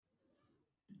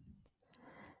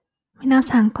皆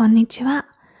さんこんにちは。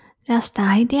ジャスト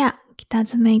アイデア北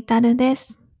爪至で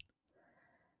す。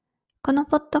この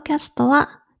ポッドキャスト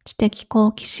は知的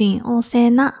好奇心旺盛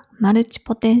なマルチ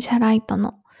ポテンシャライト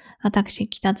の私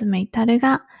北爪至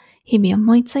が日々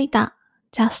思いついた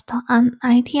ジャストアン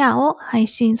アイデアを配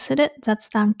信する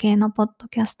雑談系のポッド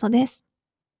キャストです。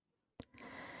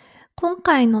今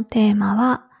回のテーマ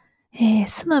は、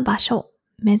住む場所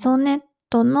メゾネッ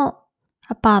トの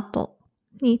アパート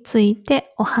につい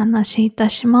てお話しいた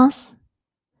します。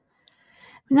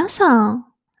皆さん、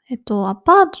ア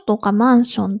パートとかマン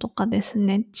ションとかです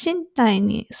ね、賃貸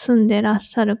に住んでらっ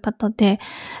しゃる方で、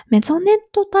メゾネッ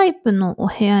トタイプのお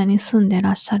部屋に住んで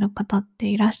らっしゃる方って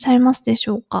いらっしゃいますでし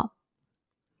ょうか？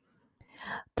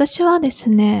私はです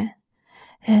ね、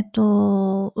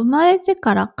生まれて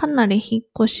からかなり引っ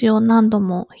越しを何度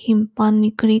も頻繁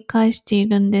に繰り返してい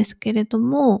るんですけれど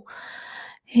も、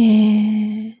え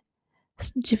ー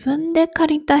自分で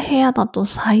借りた部屋だと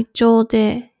最長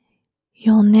で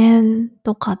4年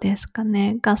とかですか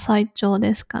ね、が最長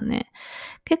ですかね。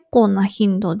結構な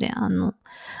頻度で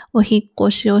お引っ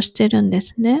越しをしてるんで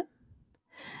すね。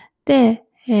で、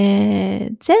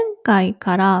前回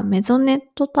からメゾネッ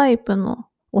トタイプの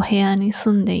お部屋に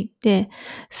住んでいて、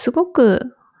すご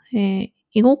く、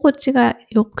居心地が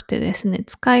良くてですね、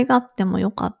使い勝手も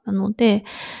良かったので、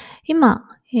今、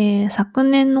昨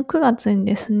年の9月に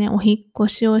ですね、お引っ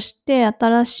越しをして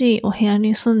新しいお部屋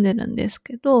に住んでるんです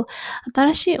けど、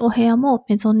新しいお部屋も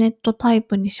メゾネットタイ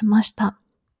プにしました。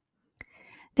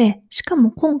で、しか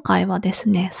も今回はです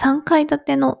ね、3階建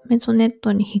てのメゾネッ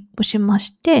トに引っ越しま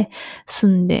して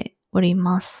住んでおり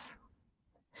ます。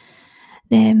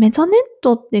で、メゾネッ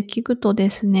トって聞くとで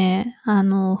すね、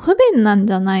不便なん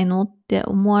じゃないのって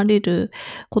思われる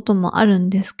こともあるん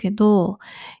ですけど、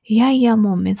いやいや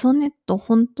もうメゾネット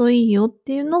ほんといいよっ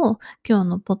ていうのを今日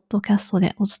のポッドキャスト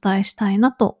でお伝えしたい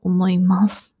なと思いま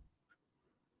す。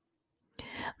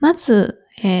まず、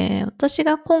私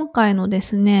が今回ので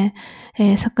すね、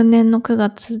昨年の9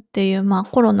月っていう、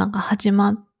コロナが始ま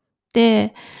っ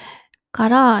てか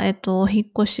ら、お引っ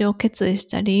越しを決意し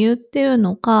た理由っていう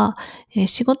のが、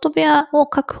仕事部屋を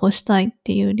確保したいっ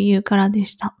ていう理由からで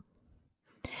した。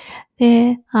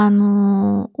で、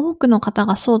多くの方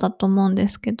がそうだと思うんで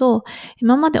すけど、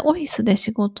今までオフィスで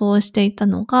仕事をしていた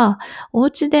のが、お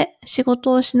家で仕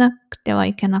事をしなくては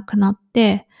いけなくなっ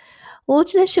て、お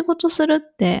家で仕事するっ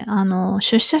て、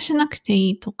出社しなくてい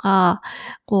いとか、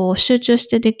こう、集中し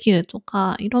てできると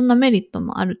か、いろんなメリット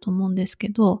もあると思うんですけ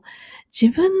ど、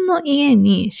自分の家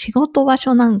に仕事場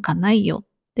所なんかないよっ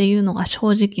ていうのが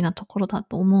正直なところだ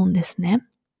と思うんですね。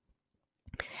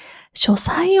書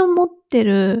斎を持って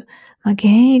る、現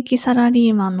役サラ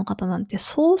リーマンの方なんて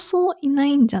そうそういな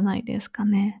いんじゃないですか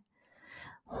ね。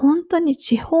本当に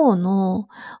地方の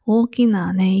大き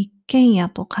なね、一軒家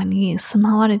とかに住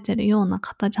まわれてるような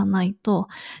方じゃないと、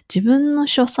自分の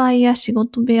書斎や仕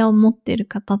事部屋を持っている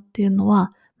方っていうのは、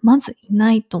まずい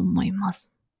ないと思います。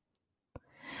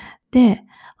で、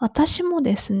私も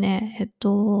ですね、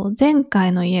前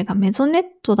回の家がメゾネッ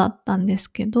トだったんです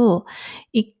けど、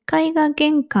1階が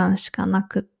玄関しかな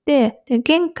くって、で、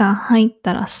玄関入っ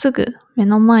たらすぐ目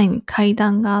の前に階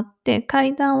段があって、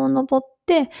階段を登っ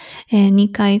て、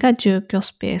2階が住居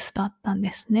スペースだったん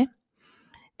ですね。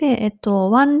で、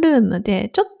ワンルームで、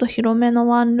ちょっと広めの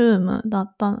ワンルームだ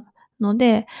ったの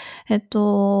で、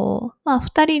2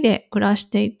人で暮らし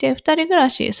ていて、2人暮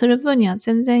らしする分には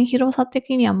全然広さ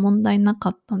的には問題なか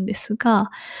ったんです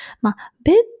が、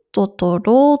ベッドと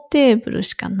ローテーブル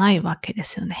しかないわけで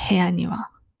すよね、部屋には。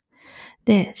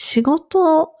で、仕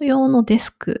事用のデ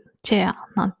スク、チェア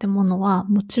なんてものは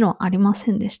もちろんありま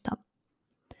せんでした。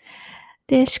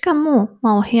で、しかも、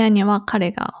お部屋には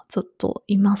彼がずっと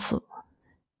います。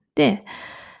で、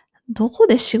どこ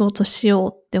で仕事しよ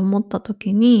うって思った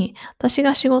時に、私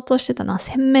が仕事をしてたのは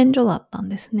洗面所だったん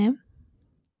ですね。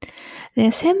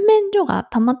で、洗面所が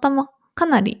たまたまか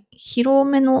なり広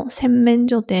めの洗面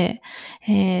所で、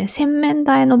洗面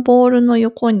台のボールの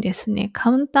横にですね、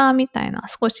カウンターみたいな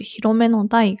少し広めの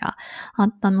台があ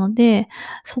ったので、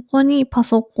そこにパ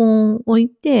ソコンを置い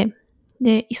て、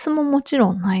で、椅子ももち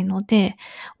ろんないので、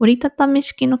折りたたみ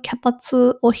式の脚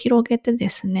立を広げてで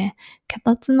すね、脚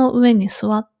立の上に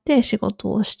座って仕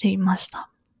事をしていまし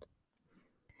た。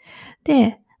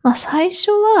で、最初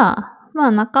は、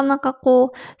なかなか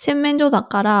こう、洗面所だ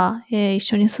から、一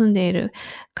緒に住んでいる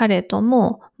彼と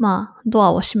も、ド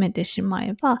アを閉めてしま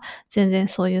えば、全然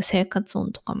そういう生活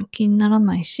音とかも気になら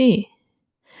ないし、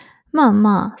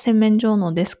洗面所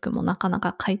のデスクもなかな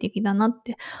か快適だなっ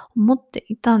て思って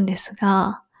いたんです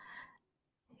が、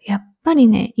やっぱり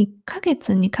ね、1ヶ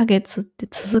月、2ヶ月って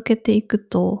続けていく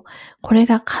と、これ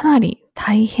がかなり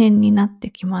大変になっ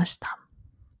てきました。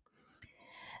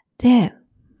で、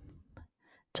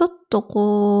ちょっと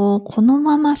この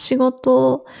まま仕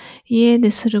事を家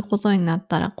ですることになっ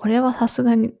たら、これはさす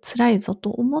がに辛いぞと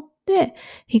思って、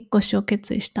引っ越しを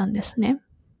決意したんですね。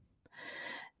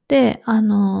で、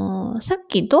さっ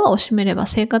きドアを閉めれば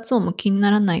生活音も気に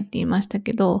ならないって言いました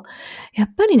けど、やっ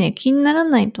ぱりね、気になら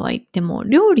ないとは言っても、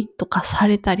料理とかさ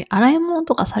れたり、洗い物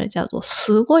とかされちゃうと、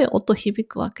すごい音響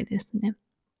くわけですね。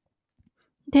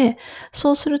で、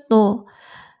そうすると、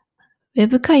ウェ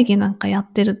ブ会議なんかや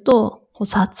ってると、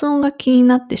雑音が気に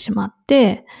なってしまっ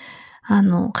て、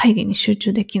会議に集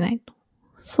中できないと。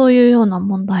そういうような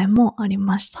問題もあり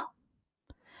ました。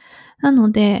な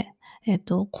ので、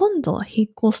今度引っ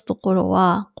越すところ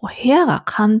は、部屋が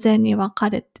完全に分か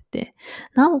れてて、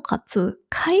なおかつ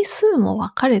回数も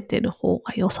分かれてる方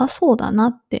が良さそうだな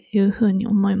っていう風に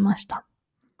思いました。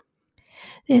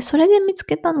で、それで見つ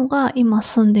けたのが、今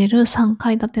住んでる3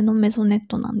階建てのメゾネッ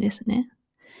トなんですね。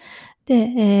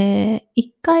で、1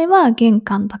階は玄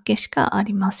関だけしかあ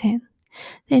りません。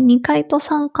で、2階と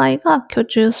3階が居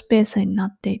住スペースにな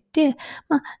っていて、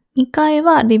2階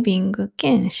はリビング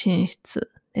兼寝室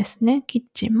ですね。キッ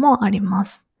チンもありま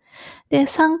す。で、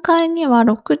3階には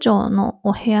6畳の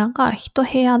お部屋が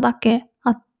1部屋だけ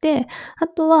あって、あ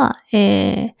とは、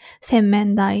洗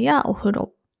面台やお風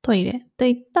呂、トイレと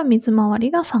いった水回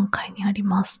りが3階にあり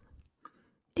ます。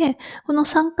で、この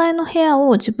3階の部屋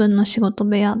を自分の仕事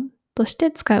部屋とし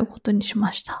て使うことにし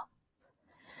ました。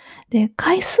で、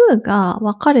回数が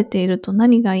分かれていると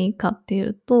何がいいかってい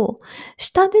うと、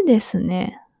下でです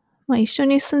ね、一緒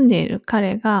に住んでいる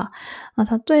彼が、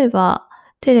例えば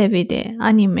テレビで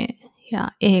アニメ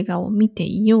や映画を見て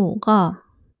いようが、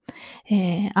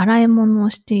洗い物を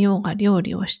していようが料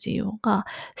理をしていようが、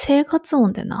生活音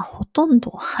ってのはほとん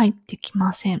ど入ってき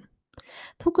ません。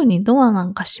特にドアな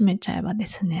んか閉めちゃえばで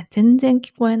すね、全然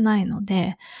聞こえないの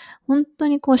で、本当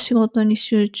に仕事に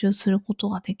集中すること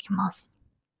ができます。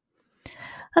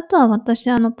あとは私、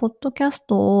ポッドキャス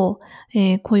トを、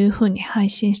こういう風に配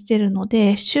信してるの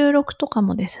で、収録とか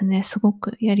もですね、すご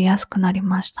くやりやすくなり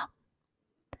ました。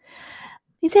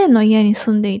以前の家に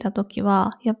住んでいた時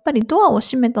は、やっぱりドアを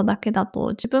閉めただけだ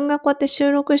と、自分がこうやって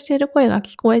収録している声が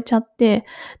聞こえちゃって、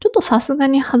ちょっとさすが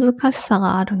に恥ずかしさ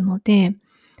があるので、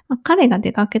彼が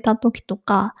出かけた時と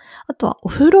か、あとはお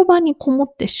風呂場にこも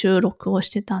って収録をし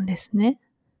てたんですね。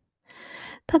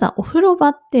ただお風呂場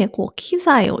って機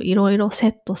材をいろいろセ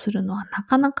ットするのはな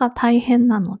かなか大変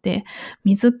なので、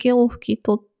水気を拭き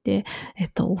取って、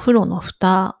お風呂の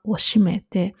蓋を閉め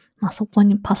て、そこ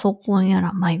にパソコンや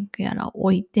らマイクやら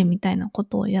置いてみたいなこ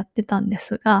とをやってたんで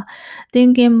すが、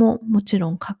電源ももちろ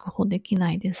ん確保でき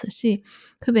ないですし、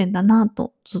不便だなぁ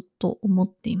とずっと思っ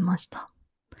ていました。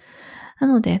な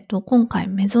ので、今回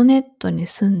メゾネットに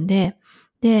住んで、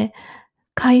で、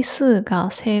回数が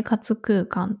生活空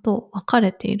間と分か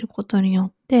れていることによ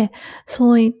って、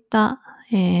そういった、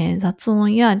雑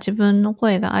音や自分の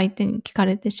声が相手に聞か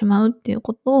れてしまうっていう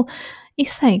ことを一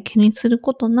切気にする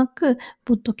ことなく、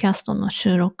ポッドキャストの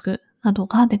収録など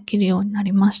ができるようにな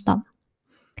りました。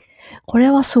これ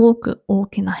はすごく大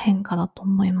きな変化だと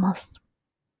思います。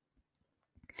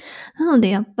なので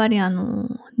やっぱり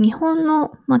日本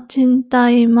の、賃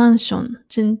貸マンション、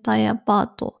賃貸アパー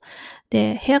ト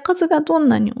で、部屋数がどん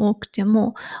なに多くて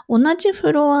も、同じ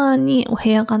フロアにお部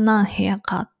屋が何部屋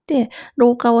かあって、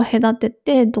廊下を隔て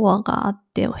てドアがあっ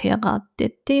て、お部屋があってっ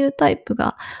ていうタイプ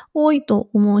が多いと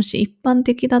思うし、一般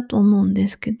的だと思うんで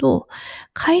すけど、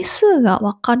回数が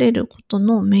分かれること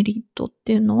のメリットっ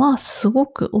ていうのはすご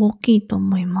く大きいと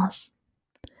思います。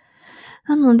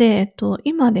なので、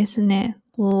今ですね、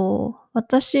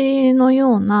私の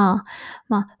ような、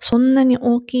そんなに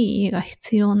大きい家が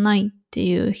必要ないって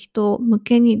いう人向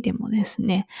けにでもです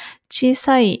ね、小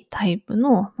さいタイプ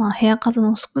の、部屋数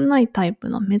の少ないタイプ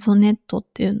のメゾネットっ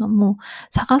ていうのも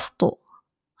探すと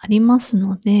あります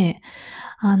ので、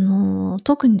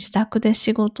特に自宅で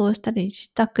仕事をしたり、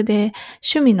自宅で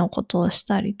趣味のことをし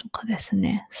たりとかです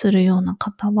ね、するような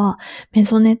方は、メ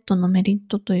ゾネットのメリッ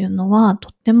トというのはと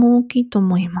っても大きいと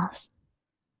思います。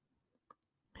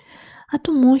あ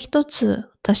ともう一つ、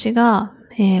私が、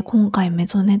今回メ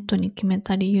ゾネットに決め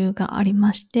た理由があり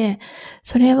まして、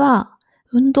それは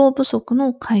運動不足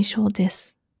の解消で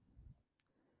す。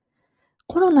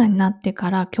コロナになってか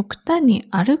ら極端に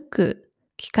歩く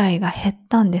機会が減っ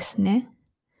たんですね。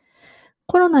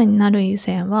コロナになる以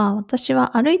前は、私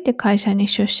は歩いて会社に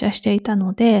出社していた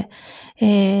ので、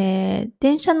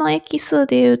電車の駅数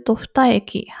で言うと2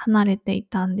駅離れてい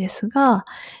たんですが、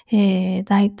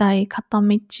だいたい片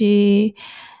道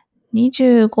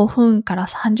25分から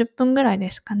30分ぐらい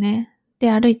ですかね。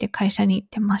で、歩いて会社に行っ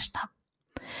てました。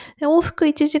で、往復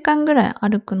1時間ぐらい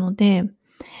歩くので、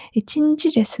1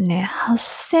日ですね、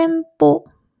8000歩、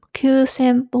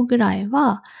9000歩ぐらい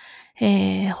は、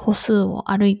歩数を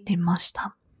歩いていまし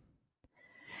た。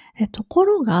とこ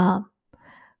ろが、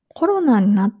コロナ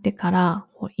になってから、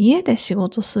家で仕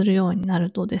事するようにな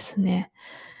るとですね、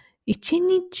1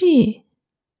日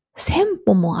1000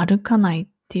歩も歩かないっ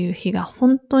ていう日が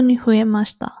本当に増えま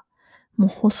した。もう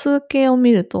歩数計を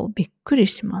見るとびっくり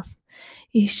します。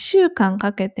1週間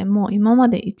かけても今ま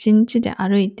で1日で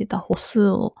歩いてた歩数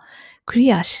をク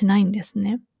リアしないんです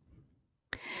ね。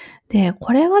で、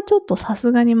これはちょっとさ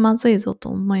すがにまずいぞと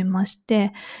思いまし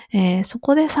て、そ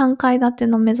こで3階建て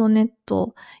のメゾネッ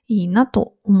トいいな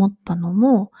と思ったの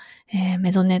も、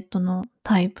メゾネットの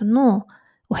タイプの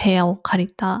お部屋を借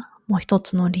りたもう一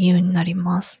つの理由になり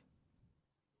ます。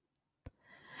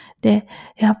で、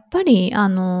やっぱり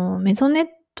メゾネッ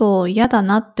ト嫌だ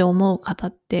なって思う方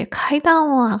って、階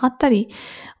段を上がったり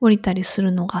降りたりす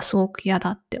るのがすごく嫌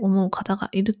だって思う方が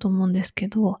いると思うんですけ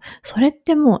ど、それっ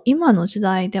てもう今の時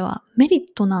代ではメリッ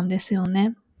トなんですよ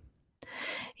ね。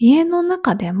家の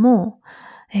中でも、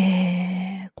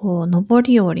上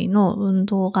り下りの運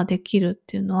動ができるっ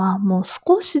ていうのは、もう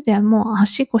少しでも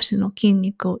足腰の筋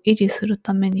肉を維持する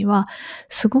ためには、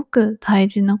すごく大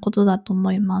事なことだと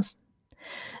思います。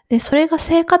で、それが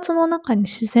生活の中に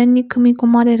自然に組み込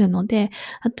まれるので、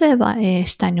例えば、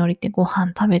下に降りてご飯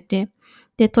食べて、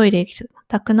で、トイレ行き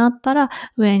たくなったら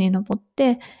上に登っ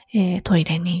て、トイ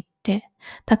レに行って、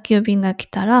宅急便が来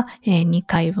たら、2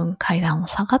階分階段を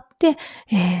下がって、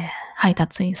配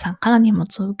達員さんから荷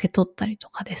物を受け取ったりと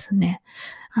かですね。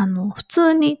普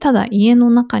通にただ家の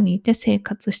中にいて生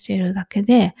活しているだけ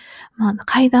で、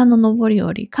階段の上り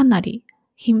下りかなり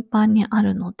頻繁にあ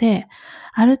るので、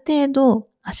ある程度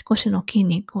足腰の筋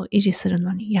肉を維持する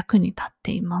のに役に立っ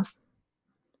ています。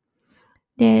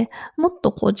で、もっ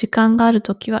と時間がある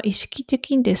ときは意識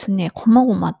的にですね、細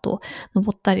々と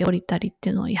登ったり降りたりって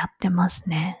いうのをやってます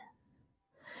ね。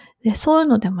で、そういう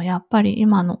のでもやっぱり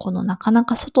今のこのなかな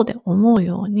か外で思う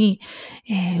ように、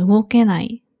動けな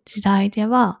い時代で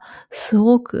は、す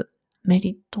ごくメ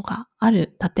リットがあ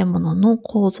る建物の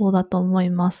構造だと思い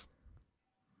ます。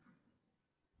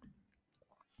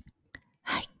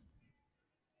はい。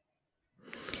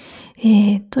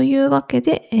というわけ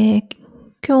で、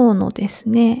今日のです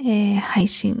ね、配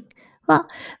信は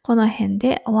この辺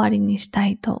で終わりにした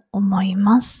いと思い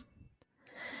ます。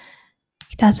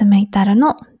北爪いたる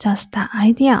の Just a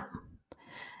Idea。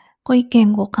ご意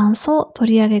見ご感想、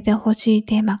取り上げてほしい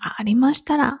テーマがありまし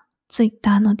たら、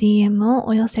Twitter の DM を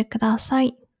お寄せくださ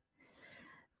い。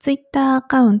Twitter ア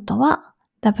カウントは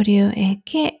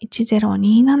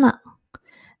WAK1027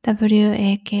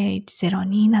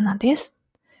 WAK1027 です。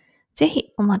ぜ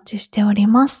ひお待ちしており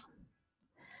ます。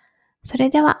それ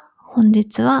では本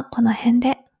日はこの辺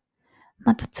で、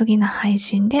また次の配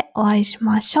信でお会いし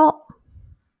ましょう。